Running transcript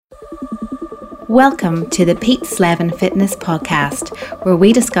Welcome to the Pete Slevin Fitness Podcast, where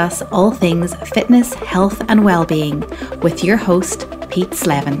we discuss all things fitness, health and well-being with your host, Pete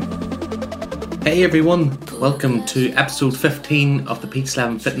Slevin. Hey everyone, welcome to episode 15 of the Pete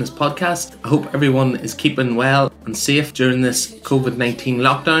Slevin Fitness Podcast. I hope everyone is keeping well and safe during this COVID-19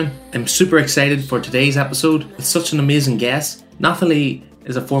 lockdown. I'm super excited for today's episode with such an amazing guest. Nathalie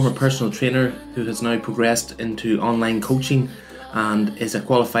is a former personal trainer who has now progressed into online coaching and is a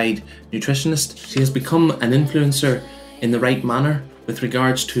qualified nutritionist. She has become an influencer in the right manner with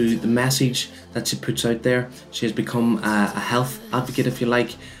regards to the message that she puts out there. She has become a health advocate, if you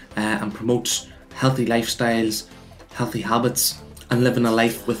like, and promotes healthy lifestyles, healthy habits, and living a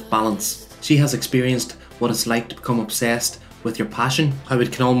life with balance. She has experienced what it's like to become obsessed with your passion, how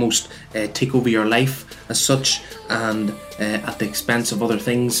it can almost take over your life as such, and at the expense of other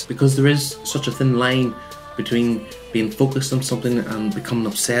things, because there is such a thin line between being focused on something and becoming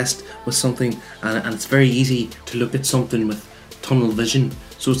obsessed with something, and it's very easy to look at something with tunnel vision.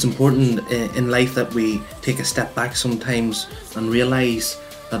 So it's important in life that we take a step back sometimes and realise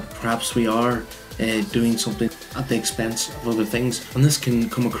that perhaps we are doing something at the expense of other things, and this can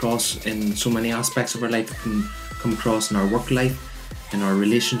come across in so many aspects of our life. It can come across in our work life, in our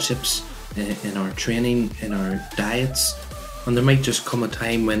relationships, in our training, in our diets, and there might just come a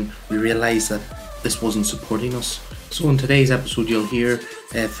time when we realise that this wasn't supporting us. So in today's episode you'll hear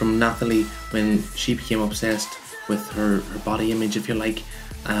from Nathalie when she became obsessed with her body image, if you like,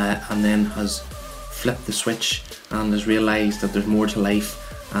 and then has flipped the switch and has realised that there's more to life,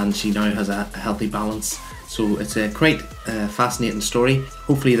 and she now has a healthy balance. So it's a quite fascinating story.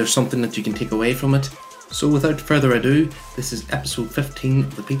 Hopefully there's something that you can take away from it. So without further ado, this is episode 15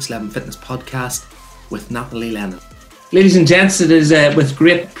 of the Pete Slevin Fitness Podcast with Nathalie Lennon. Ladies and gents, it is with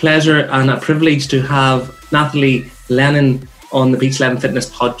great pleasure and a privilege to have Nathalie Lennon on the Pete Slevin Fitness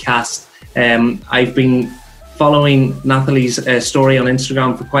Podcast. I've been following Nathalie's story on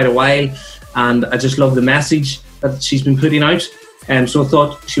Instagram for quite a while, and I just love the message that she's been putting out. So I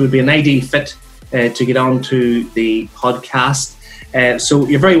thought she would be an ideal fit to get on to the podcast. So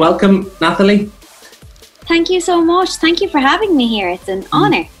you're very welcome, Nathalie. Thank you so much. Thank you for having me here. It's an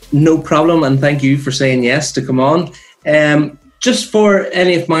honour. No problem, and thank you for saying yes to come on. Just for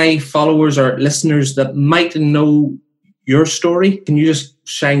any of my followers or listeners that might know your story, can you just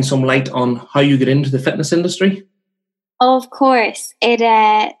shine some light on how you get into the fitness industry? Of course.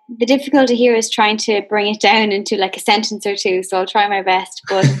 The difficulty here is trying to bring it down into like a sentence or two, so I'll try my best.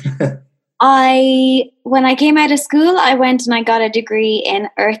 But when I came out of school, I went and I got a degree in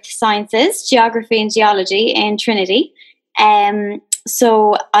earth sciences, geography and geology in Trinity.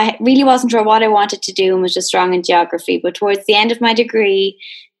 So I really wasn't sure what I wanted to do and was just strong in geography. But towards the end of my degree,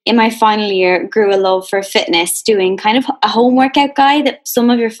 in my final year, grew a love for fitness, doing kind of a home workout guide that some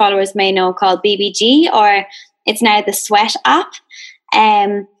of your followers may know called BBG, or it's now the Sweat app.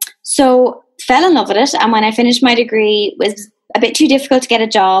 So fell in love with it. And when I finished my degree, it was a bit too difficult to get a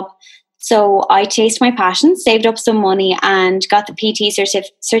job. So I chased my passion, saved up some money and got the PT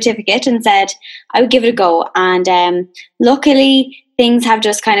certificate and said I would give it a go. And luckily, things have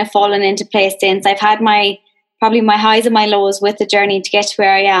just kind of fallen into place since. I've had probably my highs and my lows with the journey to get to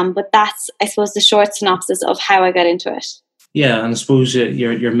where I am. But that's, I suppose, the short synopsis of how I got into it. Yeah, and I suppose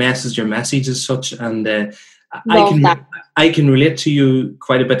your message as such. And I can relate to you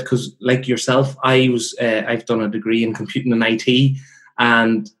quite a bit because, like yourself, I've done a degree in computing and IT,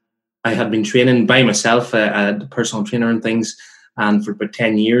 and I had been training by myself, a personal trainer and things, and for about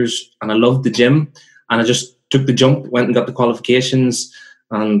 10 years. And I loved the gym, and I just took the jump, went and got the qualifications,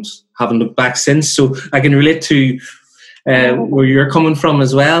 and haven't looked back since. So I can relate to where you're coming from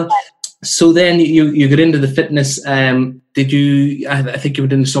as well. So then you got into the fitness. Did you? I think you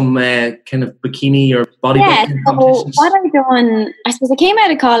went into some kind of bikini or bodybuilding competitions. So what I've done, I suppose I came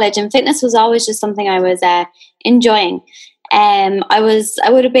out of college, and fitness was always just something I was enjoying. I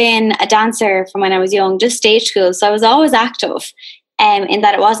would have been a dancer from when I was young, just stage school. So I was always active, in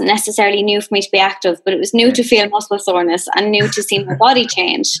that it wasn't necessarily new for me to be active, but it was new to feel muscle soreness and new to see my body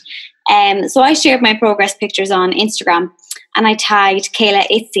change. So I shared my progress pictures on Instagram, and I tagged Kayla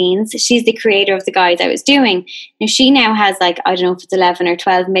Itzines. She's the creator of the guides I was doing. Now she now has I don't know if it's 11 or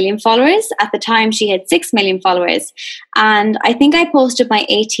 12 million followers. At the time she had 6 million followers. And I think I posted my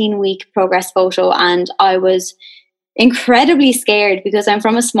 18-week progress photo, and I was incredibly scared because I'm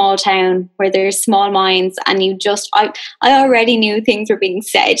from a small town where there's small minds, and I already knew things were being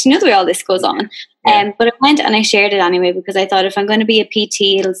said. You know the way all this goes on. Yeah. But I went and I shared it anyway because I thought if I'm going to be a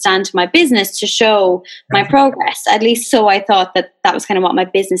PT, it'll stand to my business to show my progress. At least so I thought that was kind of what my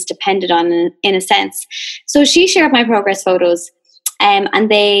business depended on in a sense. So she shared my progress photos. and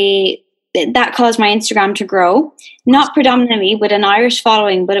that caused my Instagram to grow, not predominantly with an Irish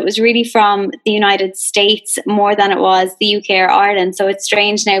following, but it was really from the United States more than it was the UK or Ireland. So it's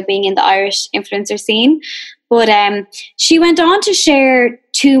strange now being in the Irish influencer scene. But she went on to share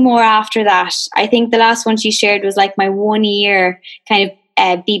 2 more after that. I think the last one she shared was like my 1 year kind of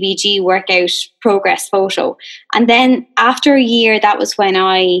BBG workout progress photo. And then after a year, that was when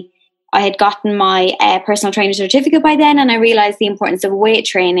I had gotten my personal trainer certificate by then, and I realized the importance of weight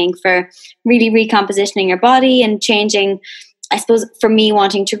training for really recompositioning your body and changing, I suppose, for me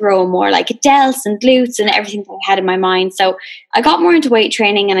wanting to grow more like delts and glutes and everything that I had in my mind. So I got more into weight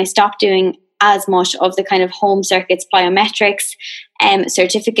training and I stopped doing as much of the kind of home circuits, plyometrics.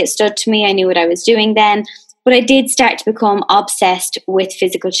 Certificate stood to me. I knew what I was doing then. But I did start to become obsessed with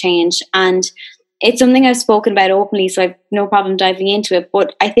physical change, and it's something I've spoken about openly, so I've no problem diving into it.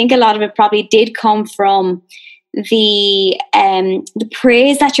 But I think a lot of it probably did come from the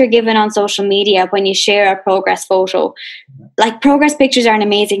praise that you're given on social media when you share a progress photo. Like, progress pictures are an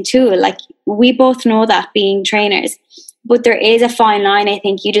amazing tool. Like, we both know that being trainers. But there is a fine line. I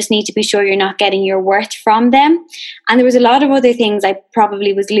think you just need to be sure you're not getting your worth from them. And there was a lot of other things I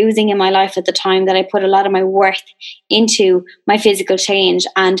probably was losing in my life at the time that I put a lot of my worth into my physical change.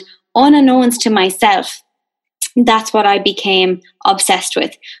 And unbeknownst to myself, that's what I became obsessed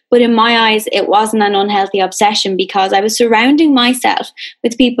with. But in my eyes, it wasn't an unhealthy obsession because I was surrounding myself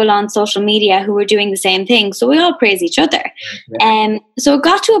with people on social media who were doing the same thing. So we all praise each other. Yeah. So it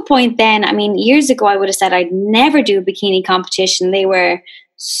got to a point then, I mean, years ago, I would have said I'd never do a bikini competition. They were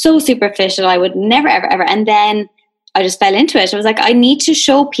so superficial. I would never, ever, ever. And then I just fell into it. I was like, I need to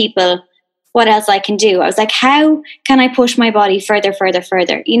show people what else I can do. I was like, how can I push my body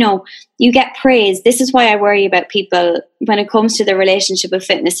further? You know, you get praise. This is why I worry about people when it comes to the relationship of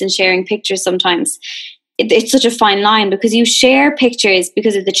fitness and sharing pictures sometimes. It's such a fine line because you share pictures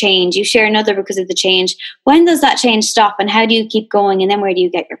because of the change. You share another because of the change. When does that change stop and how do you keep going? And then where do you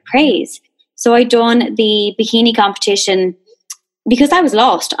get your praise? So I done the bikini competition because I was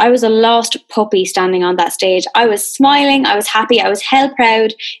lost. I was a lost puppy standing on that stage. I was smiling. I was happy. I was hell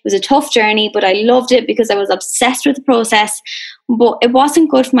proud. It was a tough journey, but I loved it because I was obsessed with the process. But it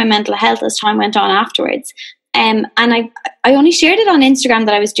wasn't good for my mental health as time went on afterwards. And I only shared it on Instagram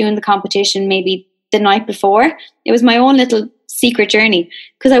that I was doing the competition maybe the night before. It was my own little secret journey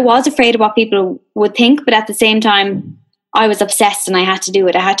because I was afraid of what people would think. But at the same time, I was obsessed and I had to do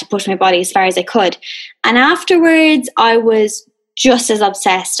it. I had to push my body as far as I could. And afterwards, I was just as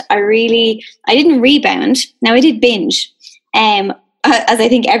obsessed. I didn't rebound. Now I did binge, as I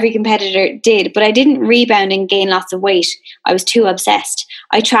think every competitor did, but I didn't rebound and gain lots of weight. I was too obsessed.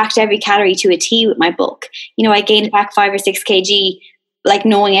 I tracked every calorie to a T with my bulk. You know, I gained back 5 or 6 kg, like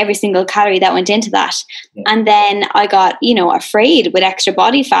knowing every single calorie that went into that. Yeah. And then I got, afraid with extra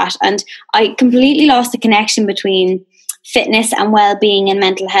body fat, and I completely lost the connection between fitness and well-being and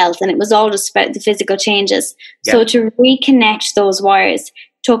mental health, and it was all just about the physical changes. Yeah. So to reconnect those wires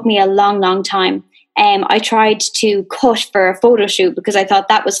took me a long time. I tried to cut for a photo shoot because I thought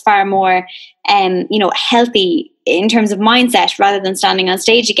that was far more healthy in terms of mindset rather than standing on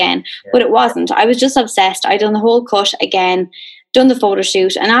stage again. Yeah. But it wasn't. I was just obsessed. I'd done the whole cut again, done the photo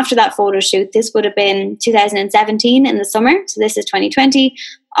shoot, and after that photo shoot, this would have been 2017 in the summer, so this is 2020,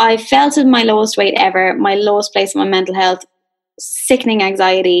 I felt at my lowest weight ever, my lowest place in my mental health, sickening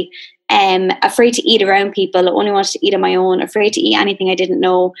anxiety, afraid to eat around people, I only wanted to eat on my own, afraid to eat anything I didn't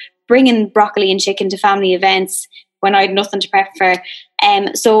know, bringing broccoli and chicken to family events when I had nothing to prep for.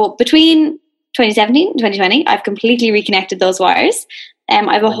 So between 2017 and 2020, I've completely reconnected those wires.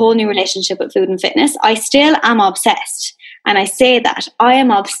 I have a whole new relationship with food and fitness. I still am obsessed. And I say that I am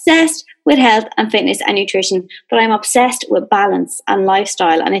obsessed with health and fitness and nutrition, but I'm obsessed with balance and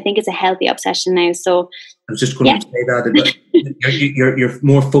lifestyle. And I think it's a healthy obsession now. So I was just going to say that you're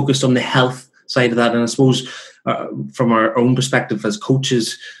more focused on the health side of that. And I suppose from our own perspective as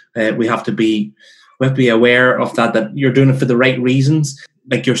coaches, we have to be aware of that you're doing it for the right reasons.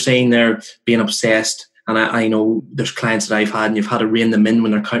 Like you're saying there, being obsessed. And I know there's clients that I've had, and you've had to rein them in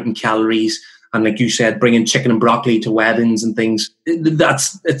when they're counting calories. And like you said, bringing chicken and broccoli to weddings and things,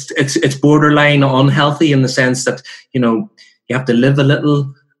 it's borderline unhealthy in the sense that, you have to live a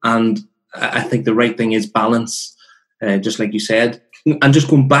little. And I think the right thing is balance, just like you said. And just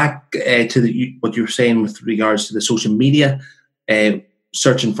going back to what you were saying with regards to the social media,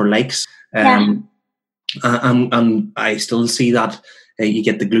 searching for likes. And I still see that you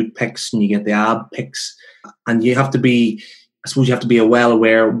get the glute pics and you get the ab pics. And you have to be... I suppose you have to be well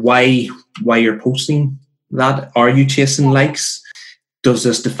aware why you're posting that. Are you chasing likes? Does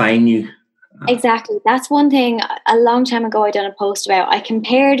this define you Exactly. That's one thing. A long time ago, I done a post about. I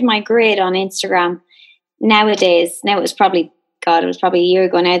compared my grid on Instagram nowadays. Now it was probably a year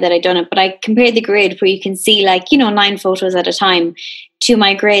ago now that I done it. But I compared the grid where you can see 9 photos at a time to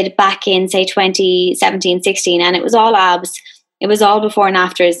my grid back in say 2017, 16, and it was all abs. It was all before and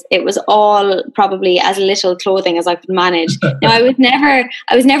afters. It was all probably as little clothing as I could manage. Now I was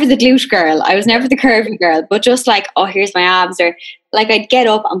never the glute girl. I was never the curvy girl, but just here's my abs, or I'd get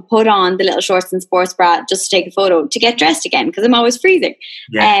up and put on the little shorts and sports bra just to take a photo to get dressed again because I'm always freezing.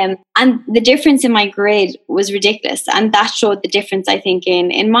 Yeah. And the difference in my grid was ridiculous, and that showed the difference I think in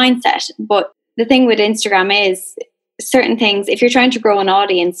mindset. But the thing with Instagram is certain things. If you're trying to grow an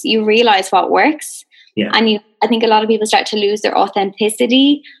audience, you realize what works. Yeah. And I think a lot of people start to lose their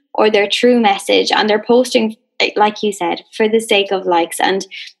authenticity or their true message, and they're posting, like you said, for the sake of likes. And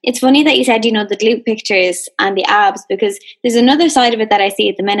it's funny that you said, the glute pictures and the abs, because there's another side of it that I see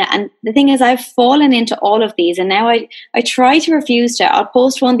at the minute. And the thing is, I've fallen into all of these, and now I try to refuse to. I'll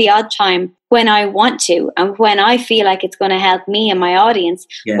post one the odd time when I want to and when I feel like it's going to help me and my audience.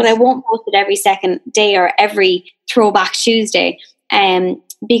 Yes. But I won't post it every second day or every Throwback Tuesday.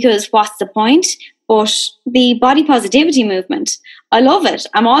 Because what's the point? But the body positivity movement, I love it.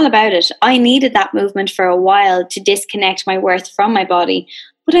 I'm all about it. I needed that movement for a while to disconnect my worth from my body.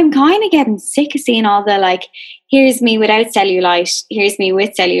 But I'm kind of getting sick of seeing all the here's me without cellulite, here's me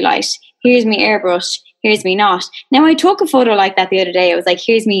with cellulite, here's me airbrushed, here's me not. Now I took a photo like that the other day. It was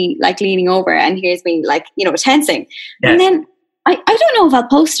here's me leaning over, and here's me tensing. Yes. And then I don't know if I'll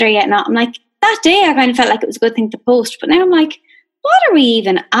post her yet or not. I'm that day I kind of felt like it was a good thing to post. But now I'm what are we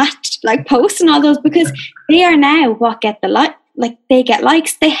even at? Posting all those, because they are now what get the they get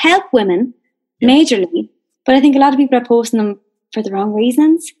likes. They help women majorly, but I think a lot of people are posting them for the wrong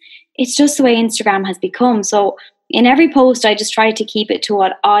reasons. It's just the way Instagram has become. So in every post, I just try to keep it to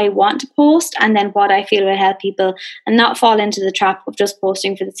what I want to post, and then what I feel will help people, and not fall into the trap of just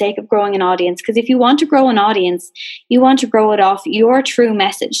posting for the sake of growing an audience. Because if you want to grow an audience, you want to grow it off your true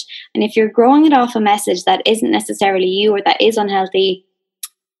message. And if you're growing it off a message that isn't necessarily you, or that is unhealthy,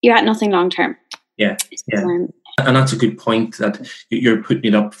 you're at nothing long term. Yeah. And that's a good point, that you're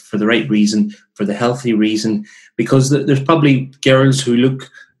putting it up for the right reason, for the healthy reason, because there's probably girls who look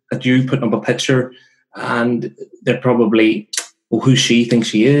at you putting up a picture and they're probably, who she thinks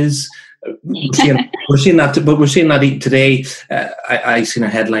she is. We're seeing that, but we're seeing that today. I seen a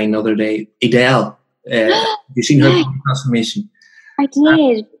headline the other day. Adele, you seen her transformation? I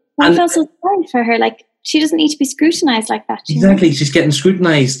did. I felt so sorry for her. She doesn't need to be scrutinized like that. Exactly, she's getting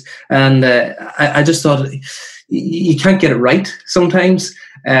scrutinized, and I just thought you can't get it right sometimes.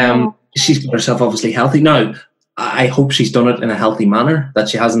 She's got herself obviously healthy now. I hope she's done it in a healthy manner, that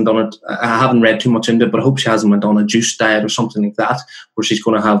she hasn't done it. I haven't read too much into it, but I hope she hasn't went on a juice diet or something like that, where she's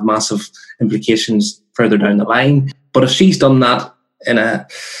going to have massive implications further down the line. But if she's done that in a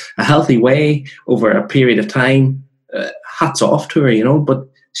healthy way over a period of time, hats off to her, but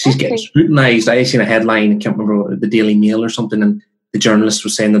she's getting scrutinized. I seen a headline, I can't remember, the Daily Mail or something, and the journalist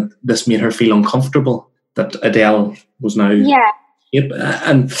was saying that this made her feel uncomfortable, that Adele was now... Yeah. Yep,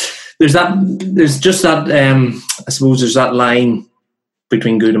 and... There's just that, I suppose there's that line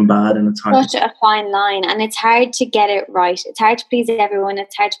between good and bad, and it's hard. Such a fine line, and it's hard to get it right. It's hard to please everyone.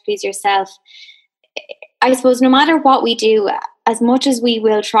 It's hard to please yourself. I suppose no matter what we do, as much as we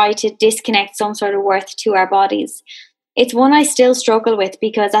will try to disconnect some sort of worth to our bodies, it's one I still struggle with,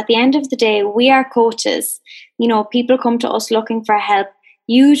 because at the end of the day, we are coaches. People come to us looking for help,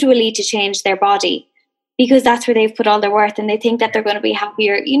 usually to change their body, because that's where they've put all their worth, and they think that they're going to be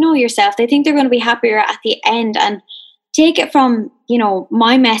happier. Yourself, they think they're going to be happier at the end. And take it from,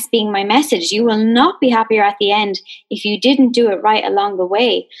 my mess being my message. You will not be happier at the end if you didn't do it right along the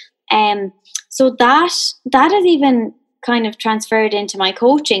way. So that has even kind of transferred into my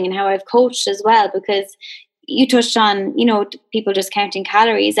coaching and how I've coached as well, because you touched on, people just counting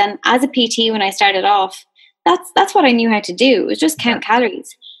calories. And as a PT, when I started off, that's what I knew how to do. It was just count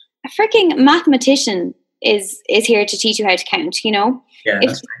calories. A freaking mathematician is here to teach you how to count, Yeah,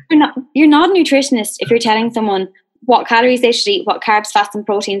 you're not a nutritionist if you're telling someone what calories they should eat, what carbs, fats and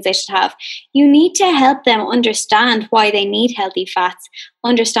proteins they should have. You need to help them understand why they need healthy fats,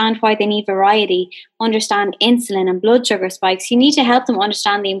 understand why they need variety, understand insulin and blood sugar spikes. You need to help them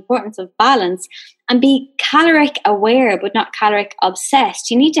understand the importance of balance and be caloric aware, but not caloric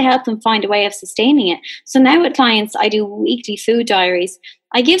obsessed. You need to help them find a way of sustaining it. So now with clients, I do weekly food diaries.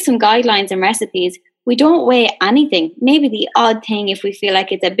 I give some guidelines and recipes. We don't weigh anything, maybe the odd thing if we feel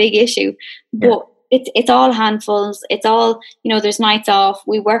like it's a big issue, but it's all handfuls. It's all, there's nights off.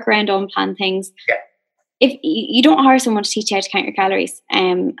 We work around unplanned things. Yeah. if you don't hire someone to teach you how to count your calories.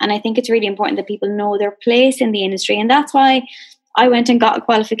 And I think it's really important that people know their place in the industry. And that's why I went and got a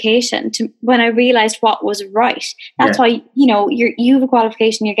qualification when I realized what was right. That's why, you have a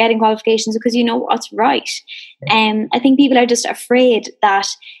qualification, you're getting qualifications because you know what's right. And I think people are just afraid that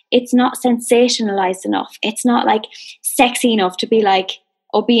it's not sensationalized enough. It's not like sexy enough to be like,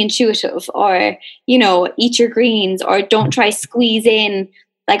 oh, be intuitive, or, eat your greens, or don't try squeeze in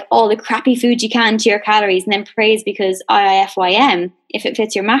like all the crappy food you can to your calories and then praise because IIFYM if it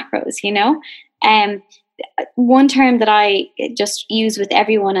fits your macros, one term that I just use with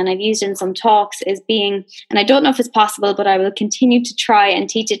everyone, and I've used in some talks, is being, and I don't know if it's possible, but I will continue to try and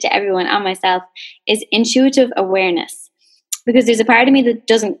teach it to everyone and myself, is intuitive awareness. Because there's a part of me that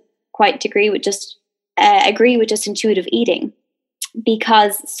doesn't quite agree with just intuitive eating,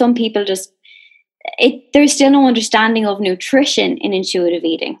 because some people there's still no understanding of nutrition in intuitive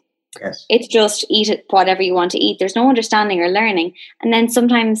eating. Yes. It's just eat it, whatever you want to eat. There's no understanding or learning. And then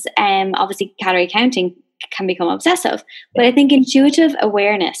sometimes, obviously, calorie counting can become obsessive. But I think intuitive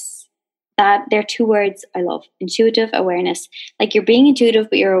awareness, that they're two words I love. Intuitive awareness. Like, you're being intuitive,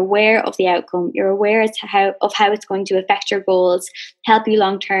 but you're aware of the outcome. You're aware of how it's going to affect your goals, help you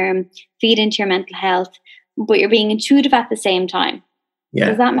long term, feed into your mental health. But you're being intuitive at the same time. Yeah.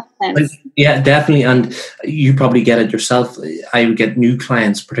 Does that make sense? Yeah, definitely. And you probably get it yourself. I would get new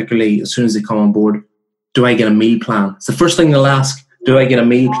clients, particularly as soon as they come on board. Do I get a meal plan? It's the first thing they'll ask. Do I get a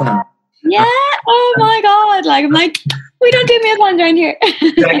meal plan? Yeah. Oh my God. Like, I'm like, we don't do meal plans around here.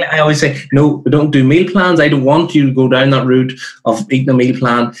 Exactly. I always say, no, we don't do meal plans. I don't want you to go down that route of eating a meal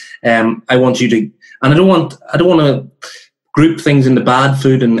plan. I want you to, and I don't want to group things into bad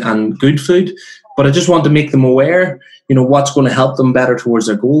food and good food, but I just want to make them aware, what's going to help them better towards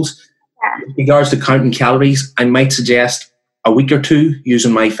their goals. Yeah. In regards to counting calories, I might suggest a week or two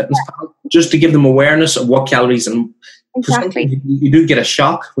using my fitness pal, just to give them awareness of what calories, and exactly. You do get a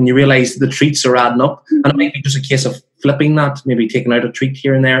shock when you realize the treats are adding up. Mm-hmm. And it might be just a case of flipping that, maybe taking out a treat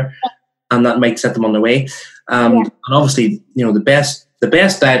here and there, and that might set them on their way. And obviously, the best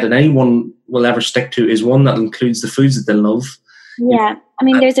diet that anyone will ever stick to is one that includes the foods that they love. Yeah. I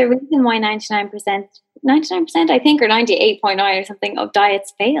mean, there's a reason why 99%, I think, or 98.9 or something of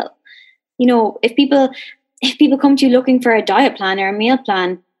diets fail. If people come to you looking for a diet plan or a meal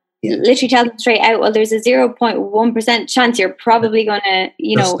plan, literally tell them straight out, well, there's a 0.1% chance you're probably going to,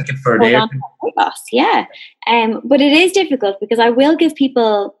 hold on to weight loss. Yeah. But it is difficult, because I will give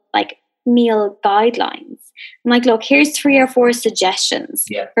people like meal guidelines. I'm like, look, here's 3 or 4 suggestions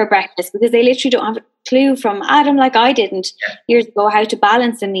for breakfast, because they literally don't have a clue from Adam, like I didn't years ago, how to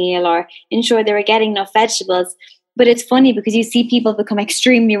balance a meal or ensure they were getting enough vegetables. But it's funny, because you see people become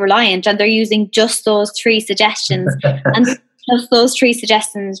extremely reliant, and they're using just those 3 suggestions and just those 3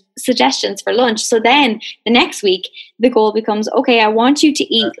 suggestions for lunch. So then the next week, the goal becomes, okay, I want you to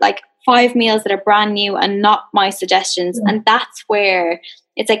eat like 5 meals that are brand new and not my suggestions. And that's where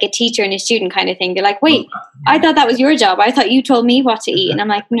it's like a teacher and a student kind of thing. They're like, wait, I thought that was your job. I thought you told me what to eat. And I'm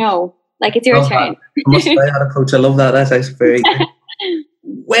like, no, like, it's your turn. I must say, I had a coach. I love that. That's very good.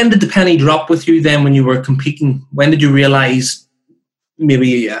 When did the penny drop with you then when you were competing? When did you realize,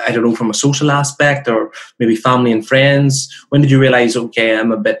 maybe, I don't know, from a social aspect or maybe family and friends, when did you realize, okay,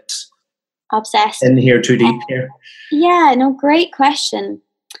 I'm a bit obsessed in here, too deep here? Yeah, no, great question.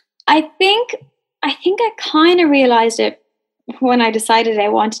 I think I kind of realized it when I decided I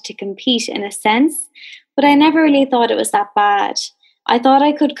wanted to compete, in a sense, but I never really thought it was that bad. I thought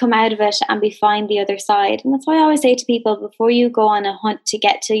I could come out of it and be fine the other side. And that's why I always say to people, before you go on a hunt to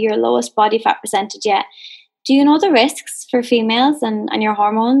get to your lowest body fat percentage yet, do you know the risks for females and your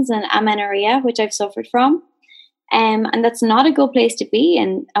hormones and amenorrhea, which I've suffered from? And that's not a good place to be.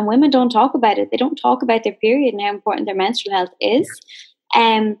 And women don't talk about it. They don't talk about their period and how important their menstrual health is.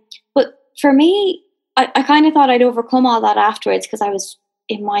 But for me, I kind of thought I'd overcome all that afterwards, because I was,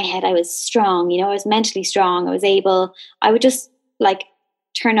 in my head, I was strong. I was mentally strong. I was able. I would just like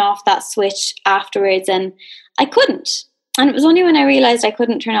turn off that switch afterwards, and I couldn't. And it was only when I realized I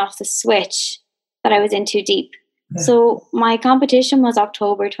couldn't turn off the switch that I was in too deep. Yeah. So my competition was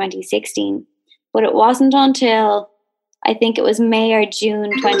October 2016, but it wasn't until I think it was May or June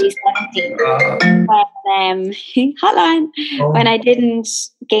 2017 when I didn't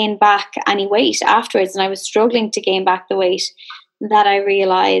gain back any weight afterwards, and I was struggling to gain back the weight, that I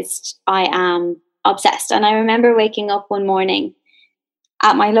realized I am obsessed. And I remember waking up one morning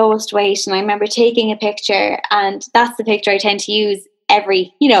at my lowest weight, and I remember taking a picture, and that's the picture I tend to use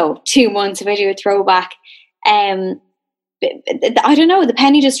every 2 months if I do a throwback. I don't know, the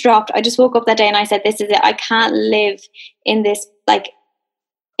penny just dropped. I just woke up that day and I said, this is it. I can't live in this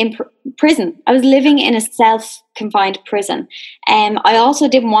in prison. I was living in a self-confined prison. I also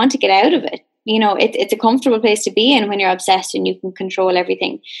didn't want to get out of it. You know, it's a comfortable place to be in when you're obsessed and you can control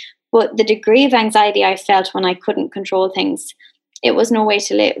everything. But the degree of anxiety I felt when I couldn't control things, it was no way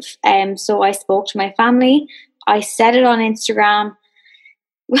to live. So I spoke to my family. I said it on Instagram.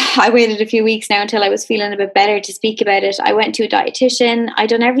 I waited a few weeks now until I was feeling a bit better to speak about it. I went to a dietitian. I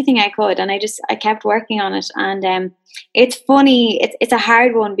done everything I could, and I kept working on it. And it's funny. It's a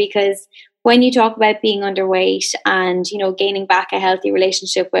hard one, because when you talk about being underweight and, you know, gaining back a healthy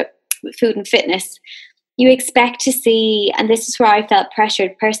relationship with food and fitness, you expect to see, and this is where I felt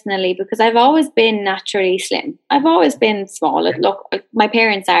pressured personally, because I've always been naturally slim. I've always been small. Look, my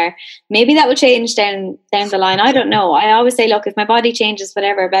parents are. Maybe that will change down the line. I don't know. I always say, look, if my body changes,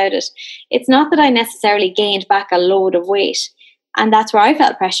 whatever about it, it's not that I necessarily gained back a load of weight. And that's where I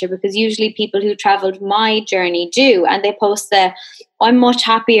felt pressure, because usually people who traveled my journey do, and they post I'm much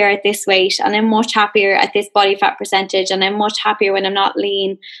happier at this weight, and I'm much happier at this body fat percentage, and I'm much happier when I'm not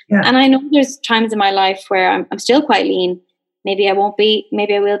lean. Yeah. And I know there's times in my life where I'm still quite lean. Maybe I won't be,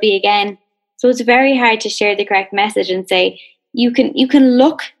 maybe I will be again. So it's very hard to share the correct message and say, you can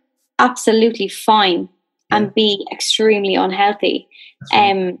look absolutely fine and be extremely unhealthy.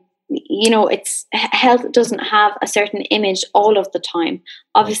 You know, health doesn't have a certain image all of the time.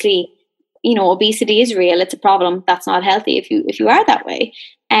 Obviously, you know, obesity is real. It's a problem. That's not healthy if you are that way.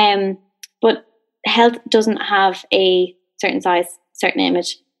 But health doesn't have a certain size, certain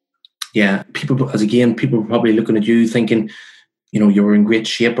image. Yeah, people were probably looking at you thinking, you know, you were in great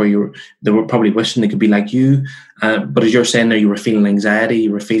shape, or they were probably wishing they could be like you. But as you're saying there, you were feeling anxiety,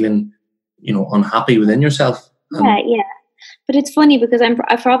 you were feeling, you know, unhappy within yourself. Yeah. But it's funny, because I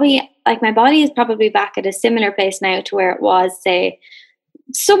probably, like, my body is probably back at a similar place now to where it was, say,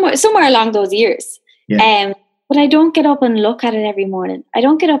 somewhere along those years. Yeah. But I don't get up and look at it every morning. I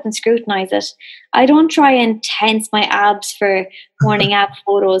don't get up and scrutinize it. I don't try and tense my abs for morning ab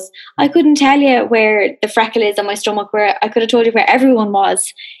photos. I couldn't tell you where the freckle is on my stomach, where I could have told you where everyone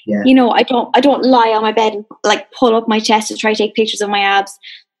was. Yeah. You know, I don't lie on my bed and like pull up my chest to try to take pictures of my abs.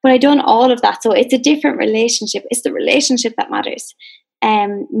 But I done all of that. So it's a different relationship. It's the relationship that matters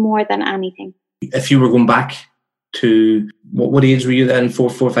more than anything. If you were going back to, what age were you then,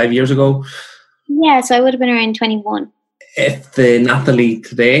 4 or 5 years ago? Yeah, so I would have been around 21. If the Nathalie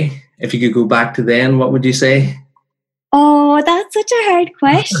today, if you could go back to then, what would you say? Oh, that's such a hard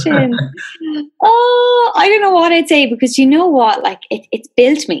question. I don't know what I'd say, because you know what? Like, it's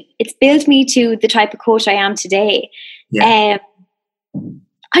built me. It's built me to the type of coach I am today. Yeah.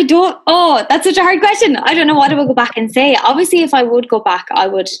 That's such a hard question. I don't know what I would go back and say. Obviously, if I would go back, I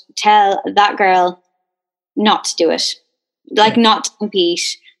would tell that girl not to do it. Like, not to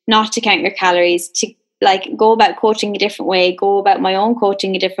compete, not to count your calories, to like go about coaching a different way, go about my own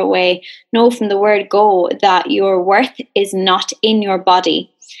coaching a different way. Know from the word go that your worth is not in your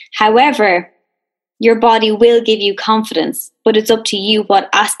body. However, your body will give you confidence, but it's up to you what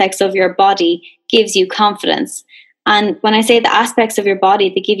aspects of your body gives you confidence. And when I say the aspects of your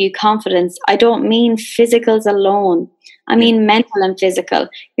body that give you confidence, I don't mean physicals alone. I mean mental and physical.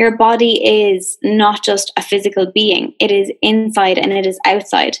 Your body is not just a physical being. It is inside and it is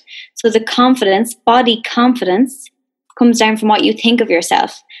outside. So the confidence, body confidence, comes down from what you think of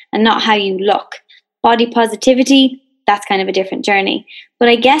yourself and not how you look. Body positivity, that's kind of a different journey. But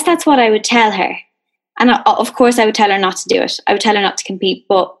I guess that's what I would tell her. And of course, I would tell her not to do it. I would tell her not to compete.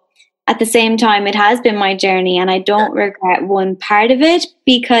 But at the same time, it has been my journey, and I don't regret one part of it,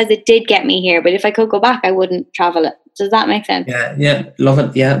 because it did get me here. But if I could go back, I wouldn't travel it. Does that make sense? Yeah, love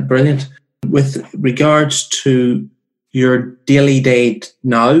it. Yeah, brilliant. With regards to your daily day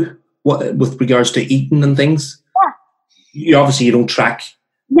now, what with regards to eating and things? Yeah. You don't track.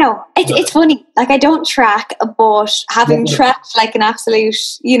 No, it's funny. Like, I don't track, but having tracked like an absolute,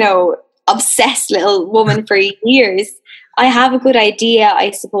 you know, obsessed little woman for years, I have a good idea,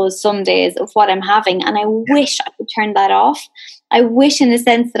 I suppose, some days of what I'm having, and I wish I could turn that off. I wish, in the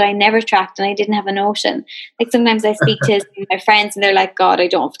sense that I never tracked and I didn't have a notion. Like, sometimes I speak to my friends and they're like, God, I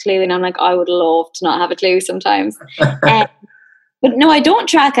don't have a clue. And I'm like, I would love to not have a clue sometimes. But no, I don't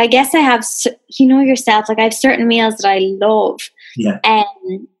track. I guess I have, you know yourself, like I have certain meals that I love. Yeah.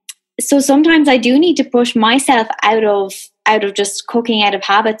 So sometimes I do need to push myself out of just cooking out of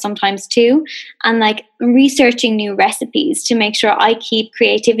habit sometimes too, and like researching new recipes to make sure I keep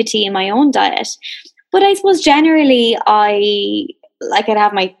creativity in my own diet. But I suppose generally I'd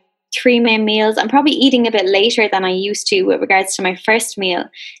have my 3 main meals. I'm probably eating a bit later than I used to with regards to my first meal,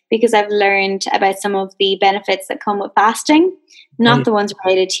 because I've learned about some of the benefits that come with fasting. Not the ones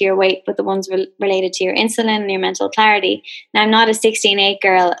related to your weight, but the ones related to your insulin and your mental clarity. Now, I'm not a 16-8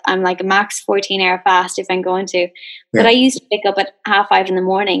 girl. I'm like a max 14-hour fast if I'm going to. Yeah. But I used to wake up at 5:30 in the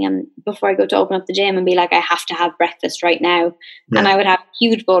morning, and before I go to open up the gym, and be like, I have to have breakfast right now. Yeah. And I would have a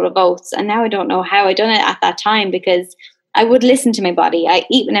huge bowl of oats. And now I don't know how I done it at that time, because I would listen to my body. I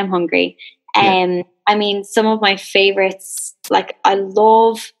eat when I'm hungry. I mean, some of my favorites, like I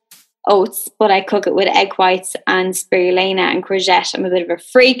love oats, but I cook it with egg whites and spirulina and courgette. I'm a bit of a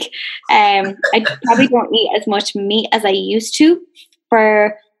freak. I probably don't eat as much meat as I used to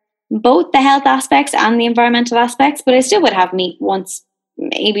for both the health aspects and the environmental aspects, but I still would have meat once,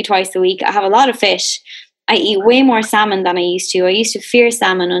 maybe twice a week. I have a lot of fish. I eat way more salmon than I used to. I used to fear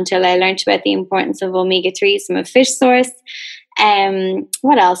salmon until I learned about the importance of omega-3s from a fish source.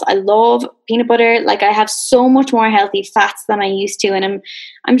 What else? I love peanut butter. Like, I have so much more healthy fats than I used to, and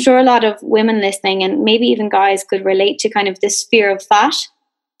I'm sure a lot of women listening, and maybe even guys, could relate to kind of this fear of fat,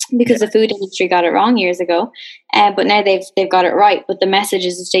 because the food industry got it wrong years ago, but now they've got it right. But the message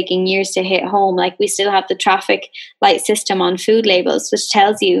is taking years to hit home. Like, we still have the traffic light system on food labels, which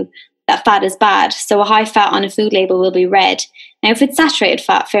tells you that fat is bad. So a high fat on a food label will be red. Now, if it's saturated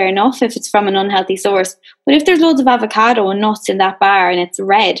fat, fair enough, if it's from an unhealthy source. But if there's loads of avocado and nuts in that bar and it's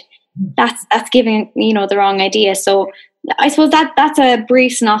red, that's giving, the wrong idea. So I suppose that's a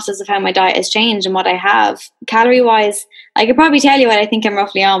brief synopsis of how my diet has changed and what I have. Calorie-wise, I could probably tell you what I think I'm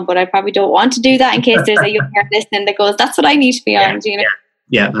roughly on, but I probably don't want to do that in case there's a young girl listening that goes, that's what I need to be on, you know?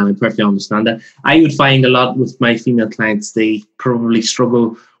 Yeah, I perfectly understand that. I would find a lot with my female clients, they probably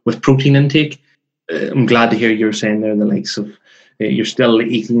struggle with protein intake. I'm glad to hear you're saying there the likes of you're still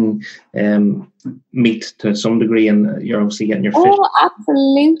eating meat to some degree, and you're obviously getting your fish. Oh,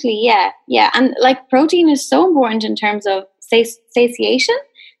 absolutely, yeah. And like, protein is so important in terms of satiation,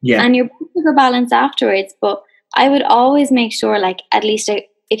 and your sugar balance afterwards. But I would always make sure, like, at least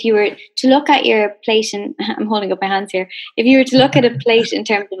if you were to look at your plate, and I'm holding up my hands here, if you were to look at a plate in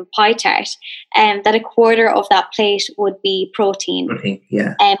terms of a pie chart, that a quarter of that plate would be protein.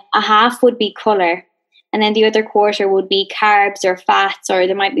 A half would be colour, and then the other quarter would be carbs or fats, or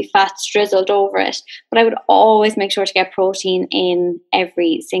there might be fats drizzled over it. But I would always make sure to get protein in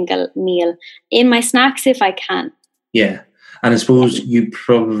every single meal, in my snacks if I can. Yeah. And I suppose you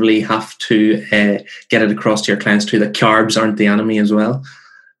probably have to get it across to your clients too that carbs aren't the enemy as well.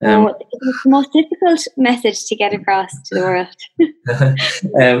 It's the most difficult message to get across to the world.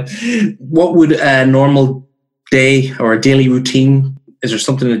 What would a normal day or a daily routine, is there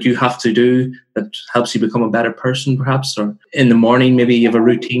something that you have to do that helps you become a better person, perhaps? Or in the morning, maybe you have a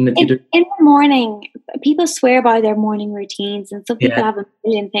routine that you do? In the morning, people swear by their morning routines, and some people have a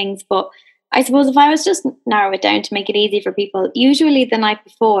million things. But I suppose if I was just narrow it down to make it easy for people, usually the night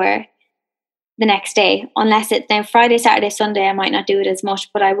before, the next day, unless it's now Friday, Saturday, Sunday, I might not do it as much,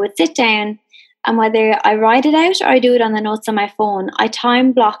 but I would sit down, and whether I write it out or I do it on the notes on my phone, I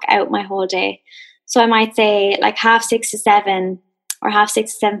time block out my whole day. So I might say like 6:30 to 7 or 6:30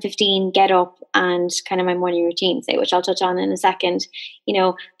 to 7:15, get up, and kind of my morning routine, say, which I'll touch on in a second.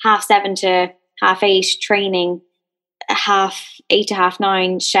 7:30 to 8:30 training, 8:30 to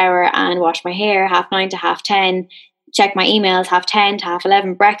 9:30 shower and wash my hair, 9:30 to 10:30 check my emails, 10:30 to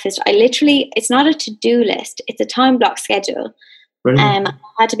 11:30 breakfast. It's not a to-do list, it's a time block schedule. I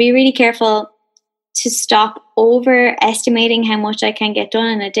had to be really careful to stop overestimating how much I can get done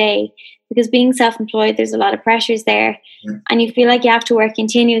in a day, because being self-employed, there's a lot of pressures there, and you feel like you have to work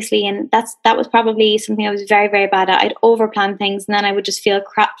continuously, and that was probably something I was very, very bad at. I'd overplan things, and then I would just feel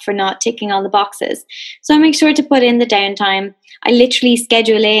crap for not ticking all the boxes. So I make sure to put in the downtime. I literally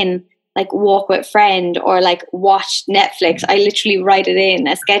schedule in like walk with friend or like watch Netflix. I literally write it in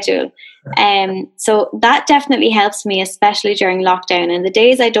a schedule. So that definitely helps me, especially during lockdown. And the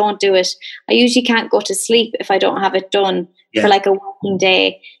days I don't do it, I usually can't go to sleep if I don't have it done for like a working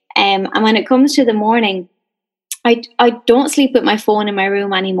day. And when it comes to the morning, I don't sleep with my phone in my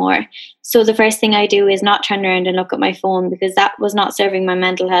room anymore. So the first thing I do is not turn around and look at my phone, because that was not serving my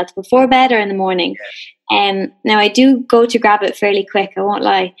mental health before bed or in the morning. Now I do go to grab it fairly quick, I won't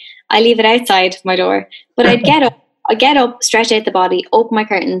lie. I leave it outside my door, but I get up, stretch out the body, open my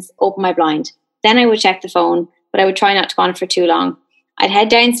curtains, open my blind. Then I would check the phone, but I would try not to go on for too long. I'd head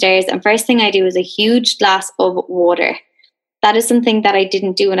downstairs, and first thing I do is a huge glass of water. That is something that I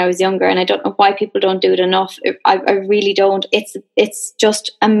didn't do when I was younger, and I don't know why people don't do it enough. I really don't. It's just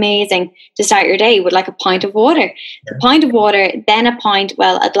amazing to start your day with like a pint of water. A pint of water, then a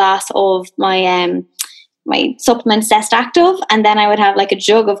glass of my my supplement Zest Active, and then I would have like a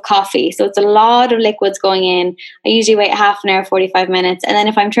jug of coffee. So it's a lot of liquids going in. I usually wait half an hour, 45 minutes. And then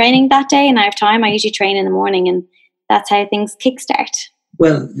if I'm training that day and I have time, I usually train in the morning, and that's how things kickstart.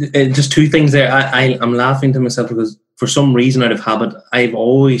 Well, just two things there. I'm laughing to myself because for some reason out of habit, I've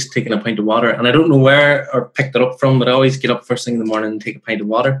always taken a pint of water, and I don't know where or picked it up from, but I always get up first thing in the morning and take a pint of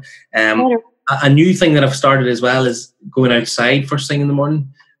water. A new thing that I've started as well is going outside first thing in the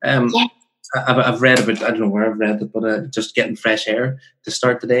morning. I've read about, I don't know where I've read it, but just getting fresh air to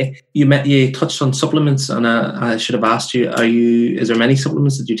start the day. You touched on supplements, and I should have asked you, is there many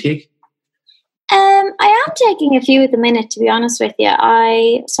supplements that you take? I am taking a few at the minute, to be honest with you.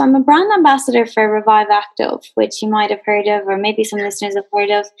 So I'm a brand ambassador for Revive Active, which you might have heard of, or maybe some listeners have heard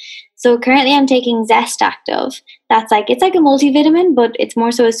of. So currently I'm taking Zest Active. It's like a multivitamin, but it's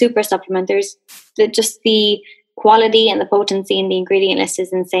more so a super supplement. There's just the quality and the potency in the ingredient list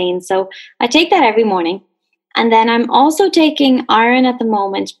is insane. So I take that every morning. And then I'm also taking iron at the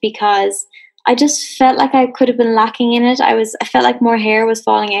moment because I just felt like I could have been lacking in it. I felt like more hair was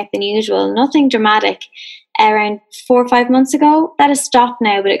falling out than usual. Nothing dramatic. Around 4 or 5 months ago, that has stopped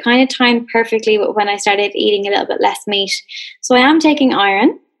now, but it kind of timed perfectly with when I started eating a little bit less meat. So I am taking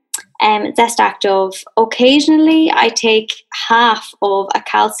iron, Zest Active. Occasionally, I take half of a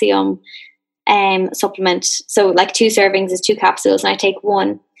calcium supplement. So like 2 servings is 2 capsules, and I take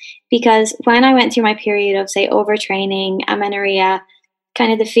 1 because when I went through my period of, say, overtraining, amenorrhea,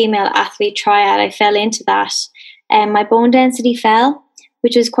 kind of the female athlete triad, I fell into that. My bone density fell,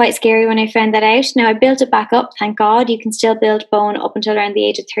 which was quite scary when I found that out. Now I built it back up, thank God. You can still build bone up until around the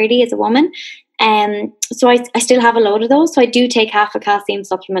age of 30 as a woman. So I still have a load of those. So I do take half a calcium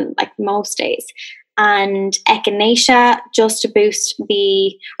supplement like most days. And echinacea, just to boost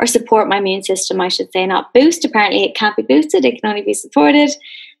or support my immune system, I should say. Not boost, apparently it can't be boosted, it can only be supported.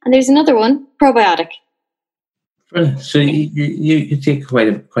 And there's another one, probiotic. So you take quite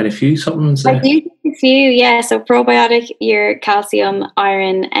a few supplements there? I do take a few, yeah. So probiotic, your calcium,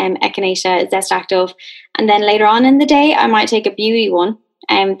 iron, echinacea, Zest Active. And then later on in the day, I might take a beauty one.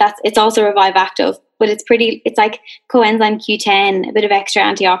 It's also Revive Active, but it's like coenzyme Q10, a bit of extra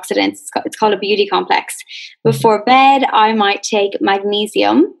antioxidants. It's called a beauty complex. Before bed, I might take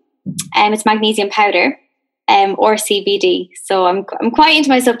magnesium, it's magnesium powder, or CBD. So I'm quite into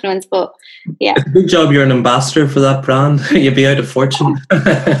my supplements, but yeah. It's a good job you're an ambassador for that brand. You'd be out of fortune.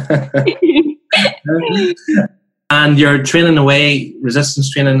 And you're training away, resistance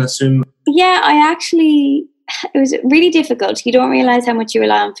training, I assume? Yeah, it was really difficult. You don't realise how much you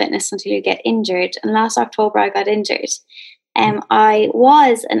rely on fitness until you get injured. And last October I got injured. I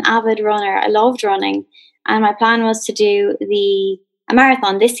was an avid runner. I loved running. And my plan was to do a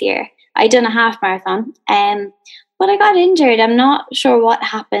marathon this year. I'd done a half marathon. But I got injured. I'm not sure what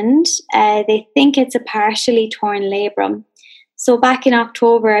happened. They think it's a partially torn labrum. So back in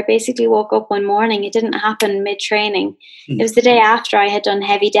October, I basically woke up one morning. It didn't happen mid-training. It was the day after I had done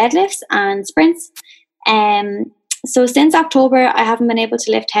heavy deadlifts and sprints. So since October, I haven't been able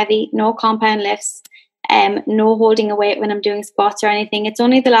to lift heavy, no compound lifts, no holding a weight when I'm doing squats or anything. It's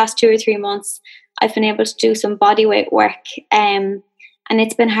only the last 2 or 3 months I've been able to do some body weight work. And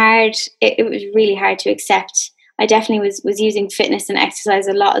it's been hard. It was really hard to accept. I definitely was using fitness and exercise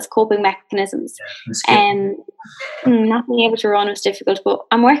a lot as coping mechanisms. Not being able to run was difficult, but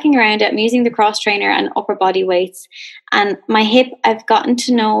I'm working around it. I'm using the cross trainer and upper body weights. And my hip, I've gotten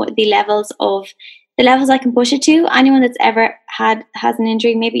to know the levels I can push it to. Anyone that's ever has an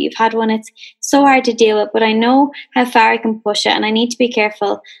injury, maybe you've had one, it's so hard to deal with, but I know how far I can push it, and I need to be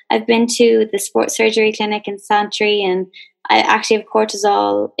careful. I've been to the sports surgery clinic in Santry, and I actually have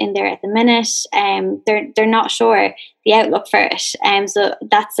cortisol in there at the minute. They're not sure the outlook for it. So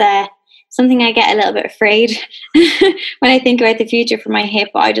that's something I get a little bit afraid when I think about the future for my hip.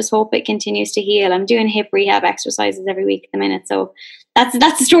 I just hope it continues to heal. I'm doing hip rehab exercises every week at the minute. So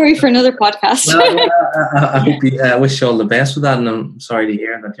that's a story for another podcast. I hope I wish you all the best with that, and I'm sorry to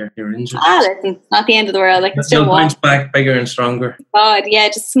hear that you're injured. Listen, it's not the end of the world. I can still walk. Bounce back bigger and stronger. God, yeah,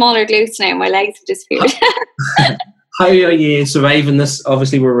 just smaller glutes now. My legs have disappeared. How are you surviving this?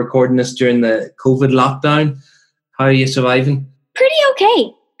 Obviously, we're recording this during the COVID lockdown. How are you surviving? Pretty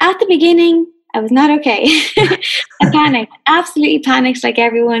okay. At the beginning, I was not okay. I panicked, absolutely panicked like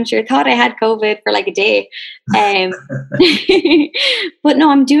everyone. Sure, thought I had COVID for like a day. But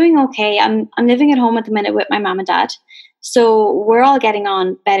no, I'm doing okay. I'm living at home at the minute with my mum and dad. So we're all getting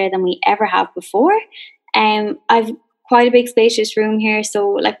on better than we ever have before. I've quite a big spacious room here. So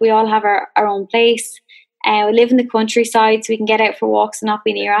like we all have our own place. We live in the countryside, so we can get out for walks and not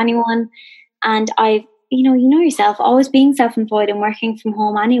be near anyone. And I've you know yourself, always being self-employed and working from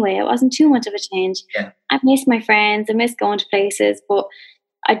home anyway, it wasn't too much of a change. Yeah. I miss my friends, I miss going to places, but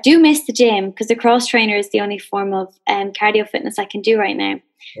I do miss the gym because the cross trainer is the only form of cardio fitness I can do right now.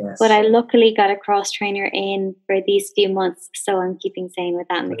 Yes. But I luckily got a cross trainer in for these few months, so I'm keeping sane with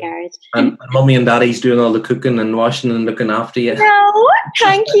that in the garage. And mummy and daddy's doing all the cooking and washing and looking after you. No,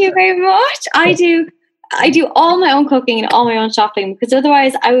 thank you very much. I do all my own cooking and all my own shopping, because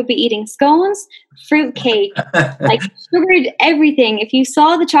otherwise I would be eating scones, fruit cake, like sugared everything. If you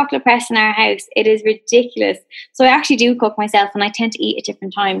saw the chocolate press in our house, it is ridiculous. So I actually do cook myself, and I tend to eat at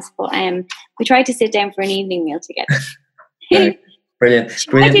different times. But we try to sit down for an evening meal together. Right. Brilliant.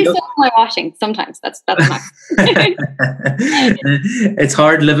 I do some of my washing sometimes. That's max. It's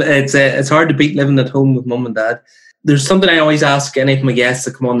hard it's hard to beat living at home with mum and dad. There's something I always ask any of my guests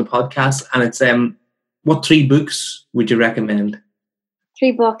that come on the podcast, and it's what 3 books would you recommend?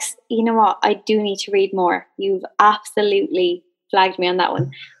 3 books. You know what? I do need to read more. You've absolutely flagged me on that one.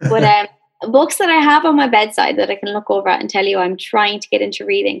 But books that I have on my bedside that I can look over at and tell you I'm trying to get into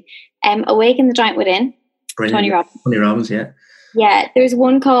reading. Awaken the Giant Within. Brilliant. Tony Robbins. Tony Robbins, yeah. Yeah, there's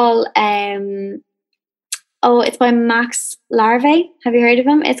one called it's by Max Larvey. Have you heard of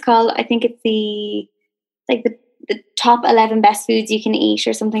him? It's called, I think it's the top 11 best foods you can eat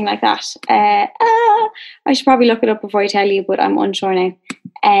or something like that. I should probably look it up before I tell you, but I'm unsure now.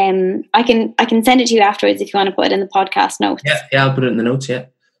 I can send it to you afterwards if you want to put it in the podcast notes. Yeah, I'll put it in the notes, yeah.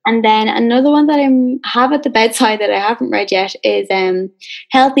 And then another one that I have at the bedside that I haven't read yet is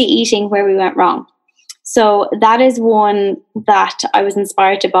Healthy Eating, Where We Went Wrong. So that is one that I was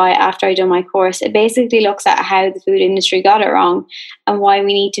inspired to buy after I done my course. It basically looks at how the food industry got it wrong and why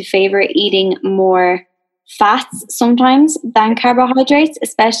we need to favour eating more fats sometimes than carbohydrates,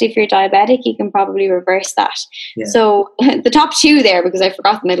 especially if you're diabetic. You can probably reverse that. Yeah. So the top 2 there, because I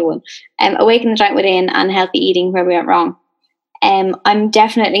forgot the middle one, Awaken the Giant Within and Healthy Eating, Where We Went Wrong. I'm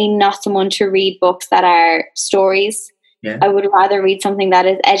definitely not someone to read books that are stories. Yeah. I would rather read something that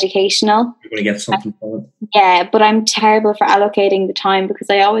is educational. You're going to get something from it. Yeah, but I'm terrible for allocating the time because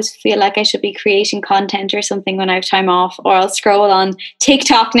I always feel like I should be creating content or something when I have time off, or I'll scroll on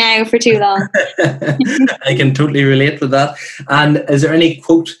TikTok now for too long. I can totally relate with that. And is there any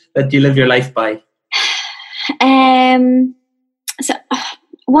quote that you live your life by? So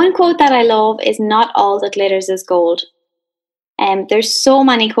one quote that I love is "Not all that glitters is gold." There's so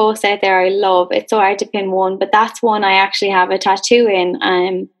many quotes out there I love. It's so hard to pin one, but that's one I actually have a tattoo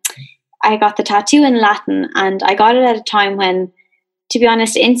in. I got the tattoo in Latin, and I got it at a time when, to be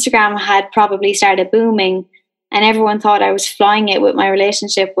honest, Instagram had probably started booming, and everyone thought I was flying it with my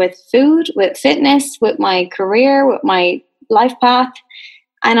relationship with food, with fitness, with my career, with my life path.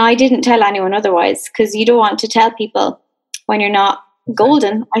 And I didn't tell anyone otherwise, because you don't want to tell people when you're not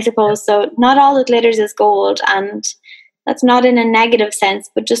golden, I suppose. So not all that glitters is gold, and that's not in a negative sense,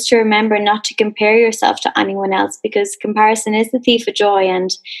 but just to remember not to compare yourself to anyone else, because comparison is the thief of joy,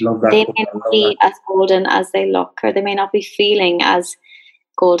 and they may not be as golden as they look, or they may not be feeling as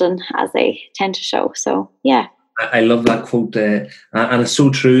golden as they tend to show. So, yeah. I love that quote, and it's so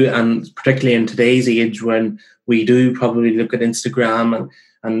true, and particularly in today's age when we do probably look at Instagram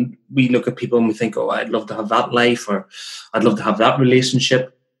and we look at people and we think, oh, I'd love to have that life, or I'd love to have that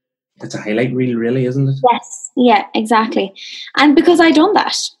relationship. It's a highlight reel, really, isn't it? Yes, yeah, exactly. And because I done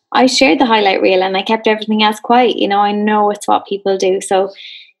that, I shared the highlight reel and I kept everything else quiet. You know, I know it's what people do. So,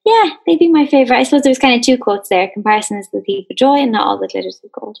 yeah, they'd be my favourite. I suppose there's kind of 2 quotes there. Comparison is the thief of joy, and not all that glitters is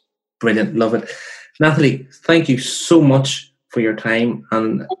gold. Brilliant, love it. Nathalie, thank you so much for your time,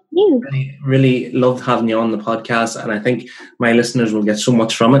 and really loved having you on the podcast, and I think my listeners will get so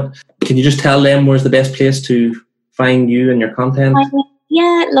much from it. Can you just tell them where's the best place to find you and your content?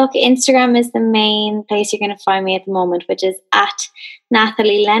 Yeah, look, Instagram is the main place you're going to find me at the moment, which is at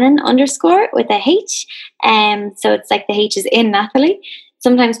Nathalie Lennon _ with a H. So it's like the H is in Nathalie.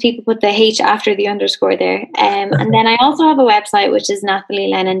 Sometimes people put the H after the underscore there. And then I also have a website, which is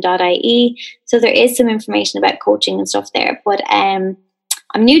nathalielenon.ie. So there is some information about coaching and stuff there. But I'm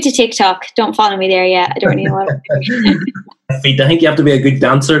new to TikTok. Don't follow me there yet. I don't really know what I'm doing. Feet. I think you have to be a good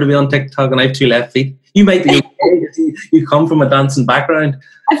dancer to be on TikTok, and I have 2 left feet. You might be okay. You come from a dancing background.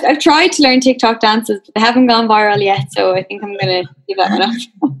 I've tried to learn TikTok dances, but they haven't gone viral yet, so I think I'm going to give that one up.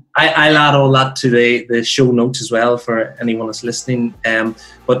 I'll add all that to the show notes as well for anyone that's listening.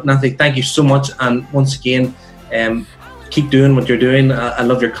 But Nathalie, thank you so much, and once again, keep doing what you're doing. I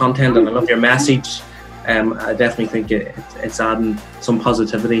love your content and I love your message. I definitely think it's adding some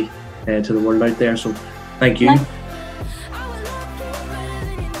positivity to the world out there. So thank you.